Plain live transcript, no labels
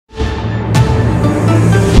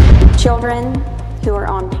Children who are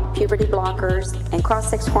on puberty blockers and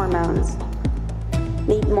cross-sex hormones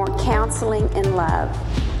need more counseling and love.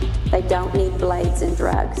 They don't need blades and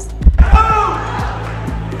drugs. Move!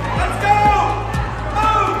 Let's go!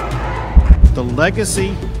 Move! The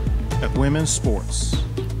legacy of women's sports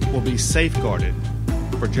will be safeguarded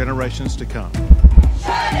for generations to come.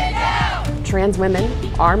 Shut it down! Trans women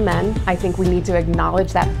are men. I think we need to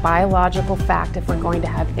acknowledge that biological fact if we're going to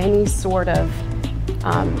have any sort of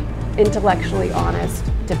intellectually honest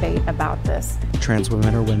debate about this. Trans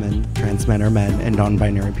women are women, trans men are men, and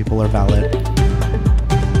non-binary people are valid.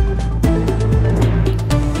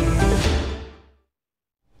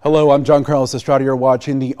 Hello, I'm John Carlos Estrada. You're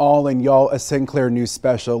watching the All in Y'all, a Sinclair News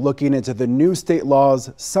special, looking into the new state laws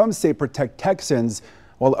some say protect Texans,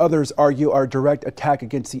 while others argue are a direct attack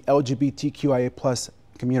against the LGBTQIA+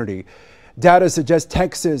 community. Data suggests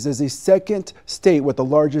Texas is the second state with the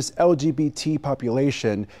largest LGBT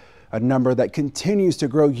population, a number that continues to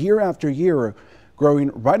grow year after year, growing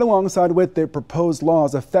right alongside with the proposed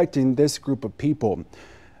laws affecting this group of people.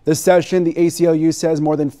 This session, the ACLU says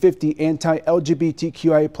more than 50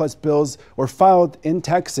 anti-LGBTQIA+ bills were filed in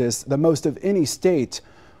Texas, the most of any state.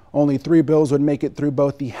 Only 3 bills would make it through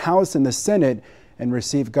both the House and the Senate and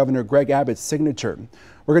receive Governor Greg Abbott's signature.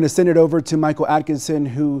 We're going to send it over to Michael Atkinson,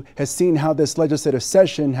 who has seen how this legislative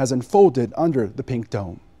session has unfolded under the Pink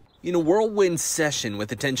Dome. In a whirlwind session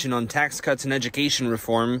with attention on tax cuts and education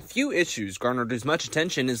reform, few issues garnered as much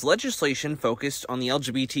attention as legislation focused on the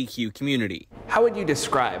LGBTQ community. How would you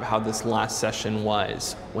describe how this last session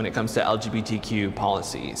was when it comes to LGBTQ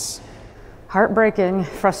policies? Heartbreaking,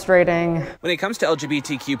 frustrating. When it comes to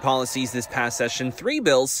LGBTQ policies this past session, 3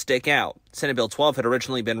 bills stick out. Senate Bill 12 had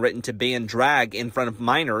originally been written to ban drag in front of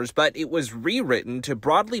minors, but it was rewritten to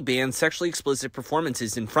broadly ban sexually explicit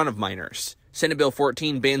performances in front of minors. Senate Bill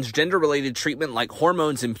 14 bans gender-related treatment like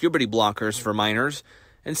hormones and puberty blockers for minors.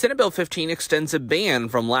 And Senate Bill 15 extends a ban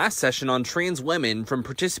from last session on trans women from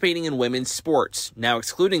participating in women's sports, now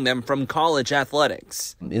excluding them from college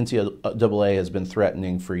athletics. NCAA has been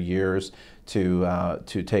threatening for years to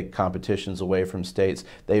take competitions away from states.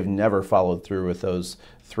 They've never followed through with those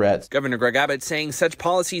threats. Governor Greg Abbott saying such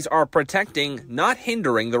policies are protecting, not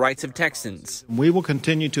hindering, the rights of Texans. We will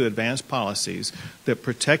continue to advance policies that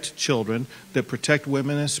protect children, that protect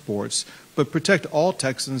women in sports, but protect all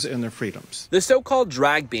Texans and their freedoms. The so-called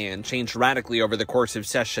drag ban changed radically over the course of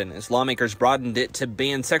session as lawmakers broadened it to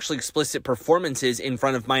ban sexually explicit performances in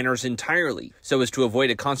front of minors entirely, so as to avoid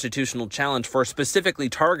a constitutional challenge for specifically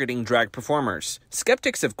targeting drag performers.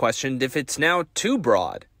 Skeptics have questioned if it's now too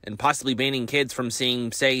broad and possibly banning kids from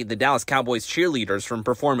seeing, say, the Dallas Cowboys cheerleaders from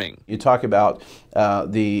performing. You talk about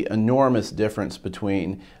the enormous difference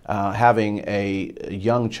between having a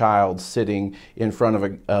young child sitting in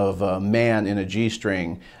front of a man in a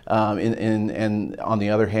G-string and on the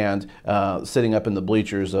other hand, sitting up in the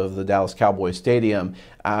bleachers of the Dallas Cowboys Stadium.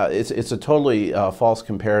 It's a totally false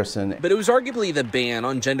comparison. But it was arguably the ban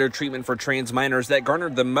on gender treatment for trans minors that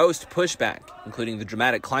garnered the most pushback, including the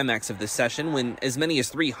dramatic climax of this session when as many as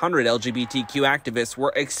 300 LGBTQ activists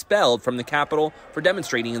were expelled from the Capitol for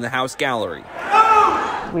demonstrating in the House gallery.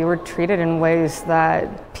 We were treated in ways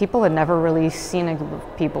that people had never really seen a group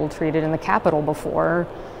of people treated in the Capitol before.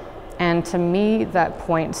 And to me, that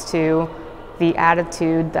points to the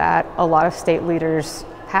attitude that a lot of state leaders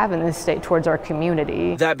have in this state towards our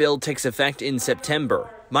community. That bill takes effect in September.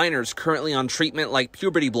 Minors currently on treatment like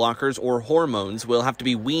puberty blockers or hormones will have to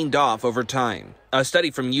be weaned off over time. A study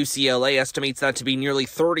from UCLA estimates that to be nearly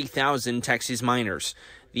 30,000 Texas minors.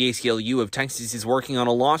 The ACLU of Texas is working on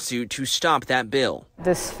a lawsuit to stop that bill.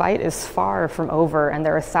 This fight is far from over, and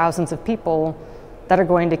there are thousands of people that are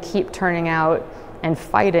going to keep turning out and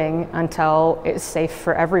fighting until it's safe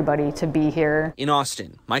for everybody to be here. In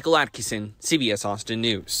Austin, Michael Atkinson, CBS Austin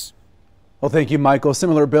News. Well, thank you, Michael.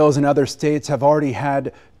 Similar bills in other states have already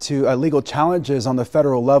had legal challenges on the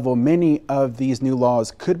federal level. Many of these new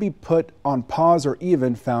laws could be put on pause or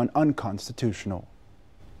even found unconstitutional.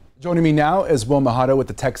 Joining me now is Will Mojado with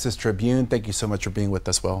the Texas Tribune. Thank you so much for being with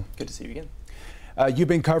us, Will. Good to see you again. You've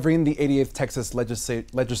been covering the 88th Texas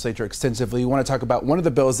legislature extensively. You want to talk about one of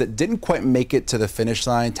the bills that didn't quite make it to the finish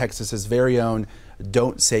line, Texas's very own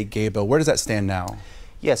Don't Say Gay bill. Where does that stand now?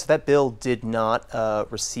 Yes, that bill did not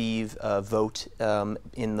receive a vote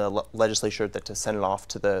in the legislature to send it off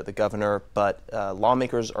to the governor, but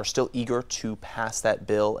lawmakers are still eager to pass that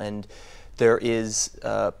bill, and there is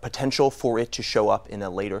potential for it to show up in a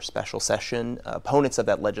later special session. Opponents of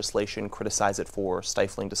that legislation criticize it for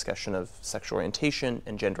stifling discussion of sexual orientation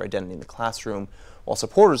and gender identity in the classroom, while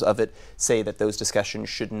supporters of it say that those discussions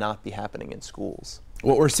should not be happening in schools.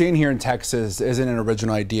 What we're seeing here in Texas isn't an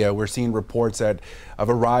original idea. We're seeing reports of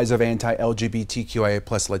a rise of anti-LGBTQIA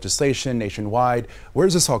plus legislation nationwide.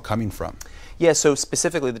 Where's this all coming from? Yeah, so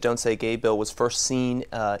specifically the Don't Say Gay bill was first seen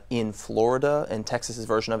in Florida, and Texas's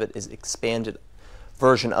version of it is expanded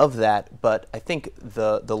version of that. But I think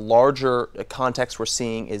the larger context we're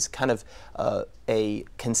seeing is kind of a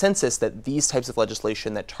consensus that these types of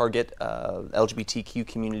legislation that target LGBTQ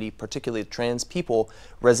community, particularly trans people,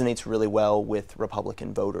 resonates really well with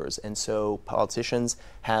Republican voters. And so politicians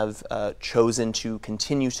have chosen to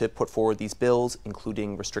continue to put forward these bills,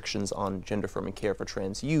 including restrictions on gender-affirming care for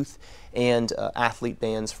trans youth and athlete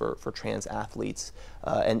bans for trans athletes.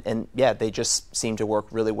 And yeah, they just seem to work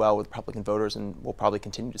really well with Republican voters, and we'll probably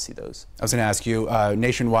continue to see those. I was going to ask you,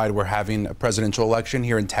 nationwide, we're having a presidential election.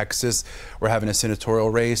 Here in Texas, we're having a senatorial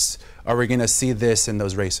race. Are we going to see this in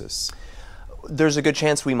those races? There's a good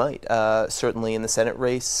chance we might. Certainly in the Senate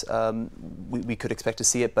race, we could expect to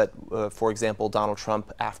see it. But for example, Donald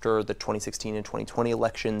Trump, after the 2016 and 2020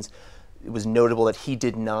 elections, it was notable that he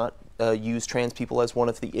did not use trans people as one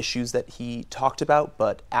of the issues that he talked about.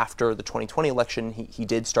 But after the 2020 election, he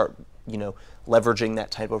did start, leveraging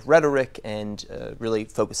that type of rhetoric and really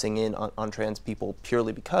focusing in on trans people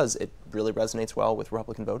purely because it really resonates well with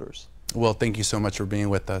Republican voters. Well, thank you so much for being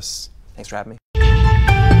with us. Thanks for having me.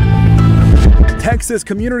 Texas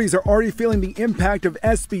communities are already feeling the impact of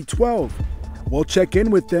SB 12. We'll check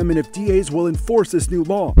in with them and if DAs will enforce this new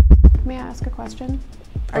law. May I ask a question?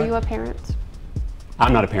 Are you a parent?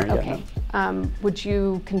 I'm not a parent yet. Okay. Would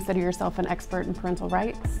you consider yourself an expert in parental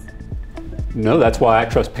rights? No, that's why I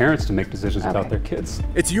trust parents to make decisions about their kids.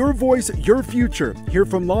 It's your voice, your future. Hear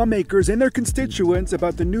from lawmakers and their constituents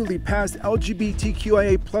about the newly passed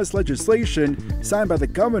LGBTQIA plus legislation signed by the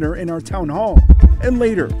governor in our town hall. And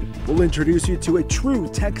later, we'll introduce you to a true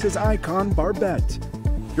Texas icon, Barbette.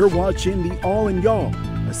 You're watching the All in Y'all,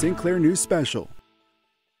 a Sinclair News special.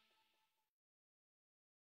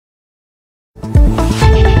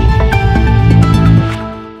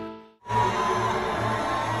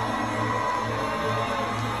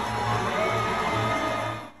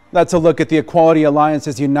 That's a look at the Equality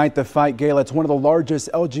Alliance's Unite the Fight Gala. It's one of the largest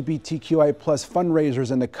LGBTQI plus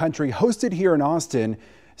fundraisers in the country, hosted here in Austin.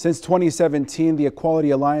 Since 2017, the Equality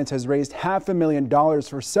Alliance has raised $500,000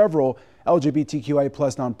 for several LGBTQI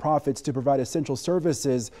plus nonprofits to provide essential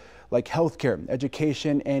services like healthcare,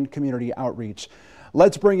 education, and community outreach.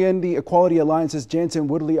 Let's bring in the Equality Alliance's Jansen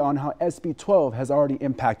Woodley on how SB 12 has already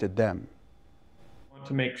impacted them.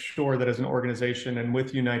 To make sure that as an organization and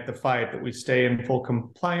with Unite the Fight that we stay in full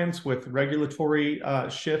compliance with regulatory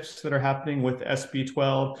shifts that are happening with SB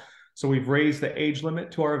 12. So we've raised the age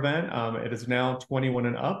limit to our event. It is now 21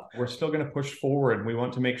 and up. We're still going to push forward. We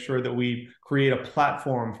want to make sure that we create a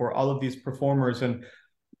platform for all of these performers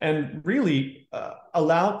and really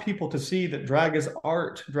allow people to see that drag is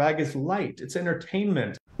art, drag is light, it's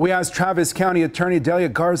entertainment. We asked Travis County Attorney Delia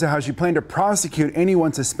Garza how she planned to prosecute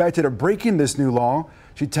anyone suspected of breaking this new law.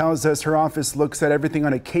 She tells us her office looks at everything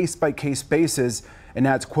on a case-by-case basis and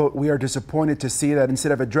adds, quote, "We are disappointed to see that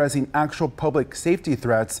instead of addressing actual public safety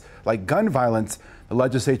threats like gun violence, the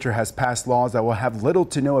legislature has passed laws that will have little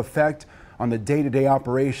to no effect on the day-to-day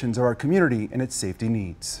operations of our community and its safety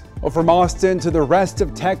needs." Well, from Austin to the rest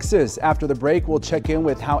of Texas, after the break, we'll check in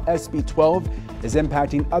with how SB 12 is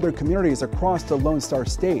impacting other communities across the Lone Star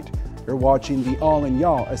State. You're watching the All in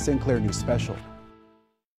Y'all, a Sinclair News special.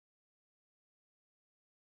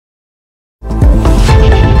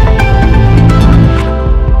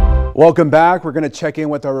 Welcome back. We're going to check in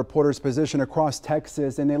with our reporters positioned across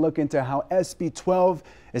Texas, and they look into how SB 12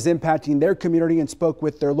 is impacting their community and spoke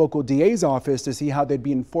with their local DA's office to see how they'd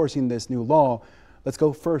be enforcing this new law. Let's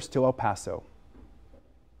go first to El Paso.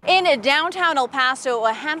 In downtown El Paso,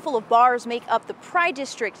 a handful of bars make up the Pride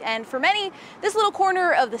District, and for many, this little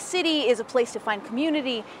corner of the city is a place to find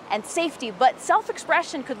community and safety, but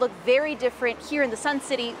self-expression could look very different here in the Sun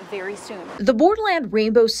City very soon. The Borderland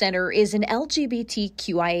Rainbow Center is an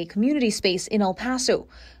LGBTQIA community space in El Paso.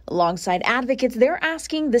 Alongside advocates, they're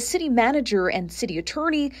asking the city manager and city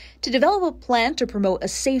attorney to develop a plan to promote a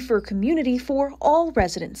safer community for all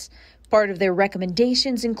residents. Part of their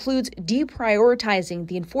recommendations includes deprioritizing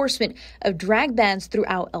the enforcement of drag bans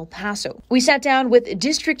throughout El Paso. We sat down with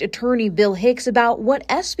District Attorney Bill Hicks about what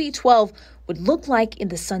SB 12 would look like in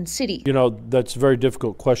the Sun City. You know, that's a very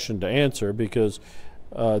difficult question to answer because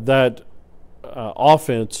that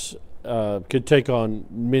offense could take on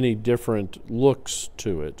many different looks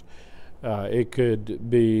to it. It could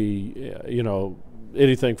be,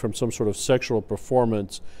 anything from some sort of sexual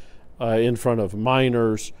performance in front of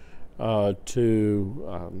minors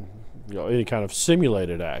to any kind of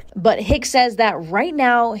simulated act. But Hicks says that right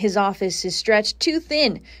now his office is stretched too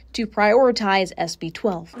thin to prioritize SB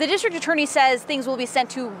 12. The district attorney says things will be sent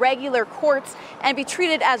to regular courts and be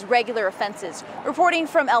treated as regular offenses. Reporting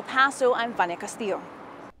from El Paso, I'm Vania Castillo.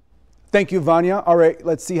 Thank you, Vania. All right,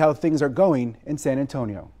 let's see how things are going in San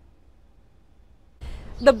Antonio.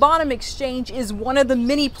 The Bonham Exchange is one of the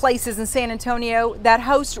many places in San Antonio that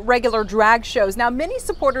host regular drag shows. Now, many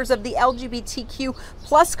supporters of the LGBTQ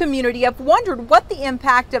plus community have wondered what the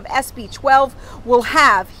impact of SB 12 will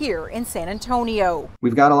have here in San Antonio.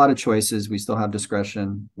 We've got a lot of choices. We still have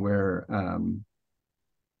discretion where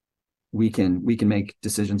we can make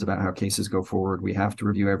decisions about how cases go forward. We have to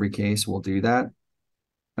review every case. We'll do that.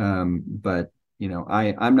 But you know,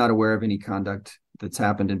 I'm not aware of any conduct that's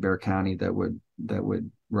happened in Bexar County that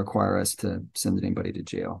would require us to send anybody to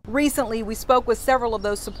jail. Recently, we spoke with several of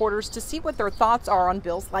those supporters to see what their thoughts are on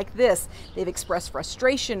bills like this. They've expressed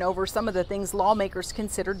frustration over some of the things lawmakers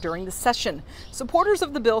considered during the session. Supporters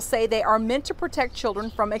of the bill say they are meant to protect children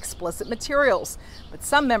from explicit materials, but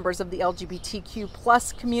some members of the LGBTQ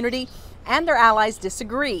plus community and their allies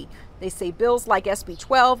disagree. They say bills like SB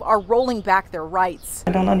 12 are rolling back their rights.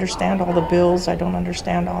 I don't understand all the bills. I don't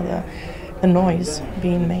understand all the noise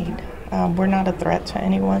being made. We're not a threat to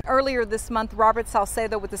anyone. Earlier this month, Robert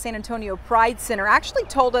Salcedo with the San Antonio Pride Center actually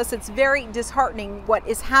told us it's very disheartening what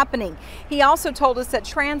is happening. He also told us that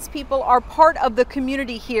trans people are part of the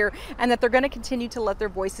community here and that they're going to continue to let their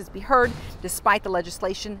voices be heard despite the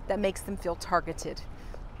legislation that makes them feel targeted.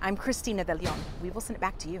 I'm Christina De Leon. We will send it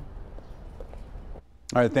back to you.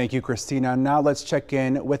 All right, thank you, Christina. Now let's check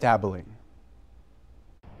in with Abilene.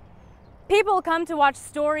 People come to watch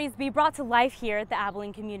stories be brought to life here at the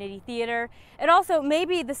Abilene Community Theater. It also may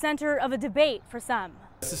be the center of a debate for some.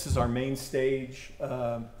 This is our main stage.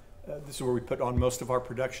 This is where we put on most of our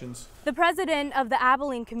productions. The president of the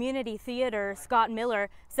Abilene Community Theater, Scott Miller,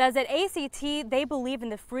 says at ACT they believe in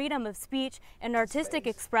the freedom of speech and artistic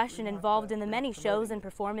expression involved in the many shows and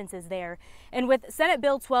performances there. And with Senate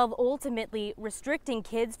Bill 12 ultimately restricting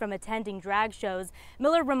kids from attending drag shows,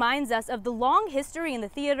 Miller reminds us of the long history in the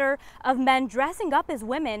theater of men dressing up as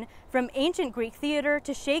women from ancient Greek theater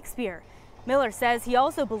to Shakespeare. Miller says he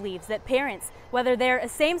also believes that parents, whether they're a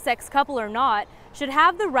same-sex couple or not, should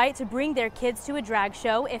have the right to bring their kids to a drag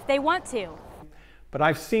show if they want to. But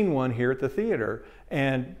I've seen one here at the theater,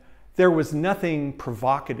 and there was nothing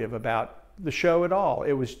provocative about the show at all.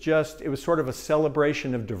 It was sort of a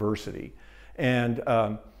celebration of diversity. And,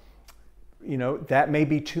 you know, that may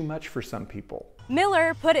be too much for some people.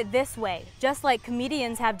 Miller put it this way: just like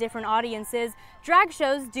comedians have different audiences, drag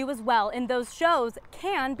shows do as well, and those shows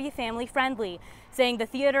can be family friendly, saying the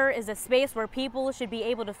theater is a space where people should be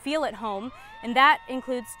able to feel at home, and that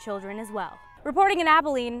includes children as well. Reporting in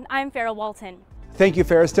Abilene, I'm Farrah Walton. Thank you,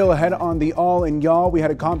 Farrah. Still ahead on the All in Y'all, we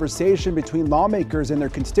had a conversation between lawmakers and their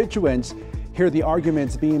constituents. Here are the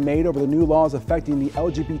arguments being made over the new laws affecting the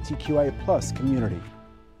LGBTQIA+ community.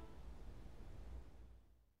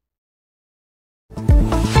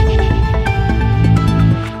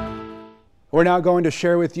 We're now going to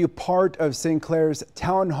share with you part of St. Clair's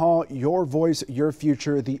Town Hall, Your Voice, Your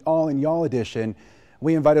Future, the All in Y'all edition.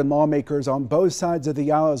 We invited lawmakers on both sides of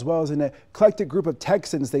the aisle, as well as an eclectic group of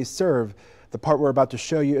Texans they serve. The part we're about to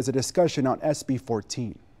show you is a discussion on SB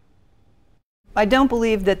 14. I don't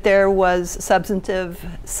believe that there was substantive,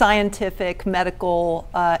 scientific, medical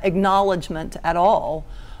acknowledgement at all.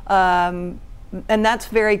 And that's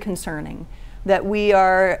very concerning, that we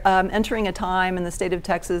are entering a time in the state of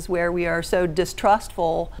Texas where we are so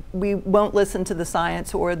distrustful, we won't listen to the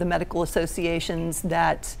science or the medical associations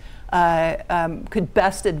that could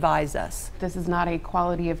best advise us. This is not a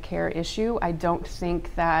quality of care issue. I don't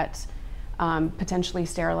think that potentially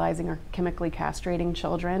sterilizing or chemically castrating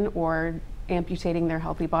children or amputating their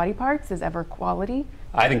healthy body parts is ever quality.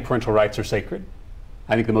 I think parental rights are sacred.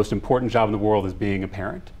 I think the most important job in the world is being a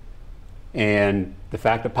parent. And the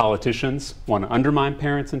fact that politicians want to undermine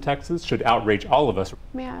parents in Texas should outrage all of us.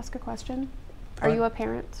 May I ask a question? Are you a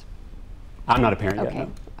parent? I'm not a parent Okay. yet,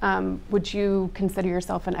 no. Would you consider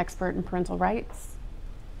yourself an expert in parental rights?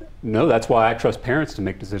 No, that's why I trust parents to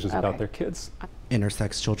make decisions about their kids.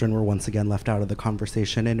 Intersex children were once again left out of the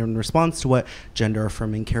conversation, and in response to what gender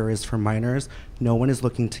affirming care is for minors, no one is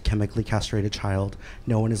looking to chemically castrate a child.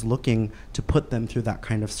 No one is looking to put them through that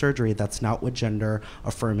kind of surgery. That's not what gender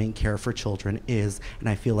affirming care for children is, and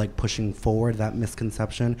I feel like pushing forward that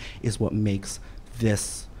misconception is what makes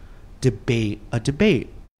this debate a debate.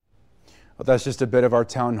 Well, that's just a bit of our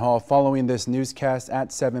town hall. Following this newscast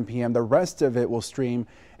at 7 p.m., the rest of it will stream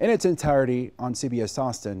in its entirety on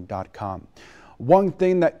CBSAustin.com. One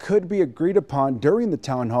thing that could be agreed upon during the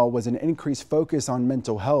town hall was an increased focus on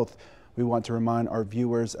mental health. We want to remind our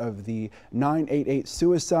viewers of the 988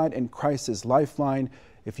 Suicide and Crisis Lifeline.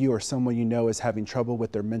 If you or someone you know is having trouble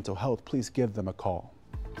with their mental health, please give them a call.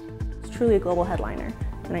 It's truly a global headliner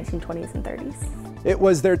in the 1920s and 30s. It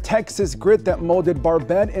was their Texas grit that molded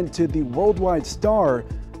Barbette into the worldwide star.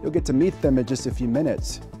 You'll get to meet them in just a few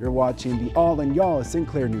minutes. You're watching the All in Y'all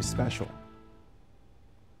Sinclair News Special.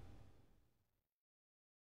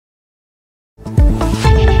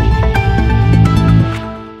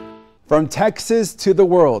 From Texas to the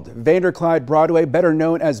world, Vanderclyde Broadway, better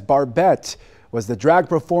known as Barbette, was the drag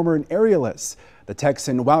performer and aerialist. The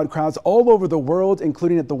Texan wowed crowds all over the world,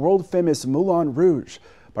 including at the world-famous Moulin Rouge.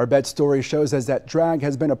 Barbette's story shows us that drag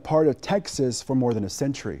has been a part of Texas for more than a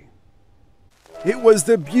century. It was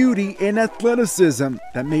the beauty and athleticism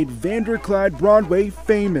that made Vanderclyde Broadway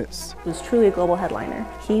famous. It was truly a global headliner.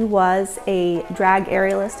 He was a drag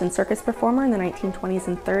aerialist and circus performer in the 1920s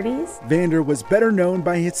and 30s. Vander was better known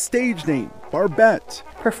by his stage name, Barbette.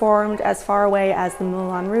 Performed as far away as the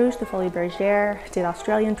Moulin Rouge, the Folies Bergère, did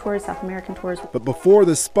Australian tours, South American tours. But before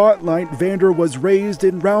the spotlight, Vander was raised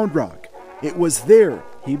in Round Rock. It was there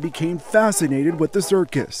he became fascinated with the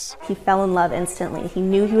circus. He fell in love instantly. He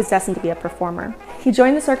knew he was destined to be a performer. He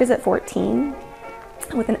joined the circus at 14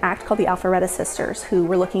 with an act called the Alpharetta Sisters, who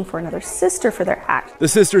were looking for another sister for their act. The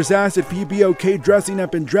sisters asked if he'd be okay dressing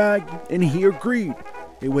up in drag, and he agreed.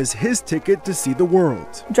 It was his ticket to see the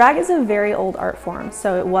world. Drag is a very old art form,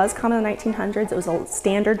 so it was common in the 1900s. It was a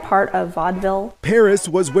standard part of vaudeville. Paris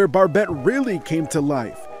was where Barbette really came to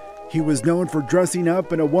life. He was known for dressing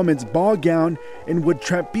up in a woman's ball gown and would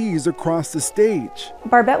trapeze across the stage.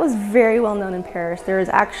 Barbette was very well known in Paris. There is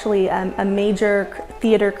actually a major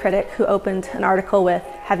theater critic who opened an article with,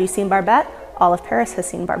 "Have you seen Barbette? All of Paris has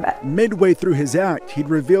seen Barbette." Midway through his act, he'd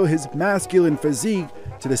reveal his masculine physique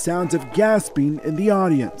to the sounds of gasping in the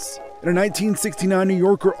audience. In a 1969 New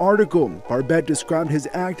Yorker article, Barbette described his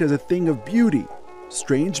act as a thing of beauty,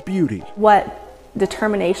 strange beauty. What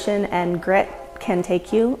determination and grit can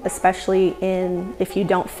take you, especially if you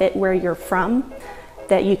don't fit where you're from,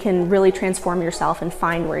 that you can really transform yourself and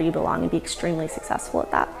find where you belong and be extremely successful at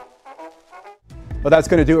that. Well, that's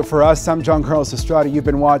going to do it for us. I'm John Carlos Estrada. You've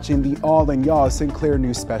been watching the All in Y'all Sinclair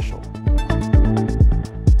News Special.